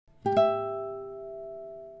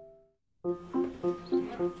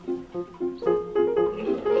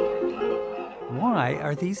Why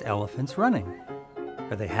are these elephants running?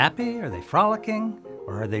 Are they happy? Are they frolicking?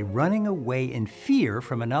 Or are they running away in fear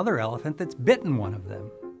from another elephant that's bitten one of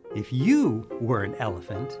them? If you were an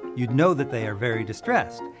elephant, you'd know that they are very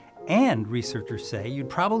distressed. And researchers say you'd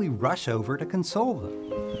probably rush over to console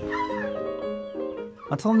them.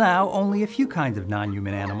 Until now, only a few kinds of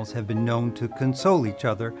non-human animals have been known to console each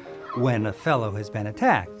other when a fellow has been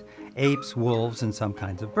attacked. Apes, wolves, and some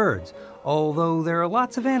kinds of birds. Although there are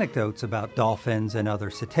lots of anecdotes about dolphins and other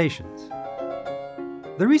cetaceans.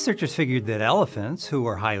 The researchers figured that elephants, who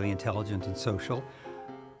are highly intelligent and social,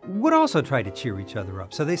 would also try to cheer each other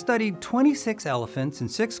up. So they studied 26 elephants in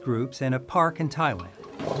 6 groups in a park in Thailand.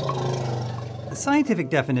 The scientific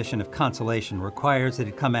definition of consolation requires that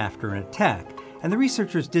it come after an attack, and the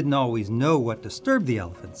researchers didn't always know what disturbed the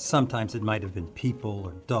elephants. Sometimes it might have been people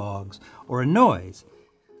or dogs or a noise,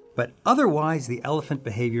 but otherwise the elephant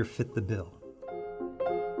behavior fit the bill.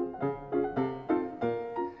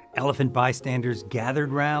 Elephant bystanders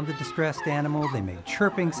gathered round the distressed animal, they made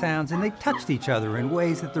chirping sounds, and they touched each other in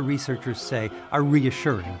ways that the researchers say are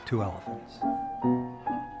reassuring to elephants.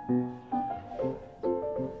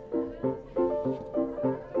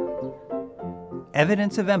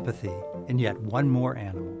 Evidence of empathy in yet one more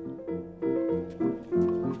animal.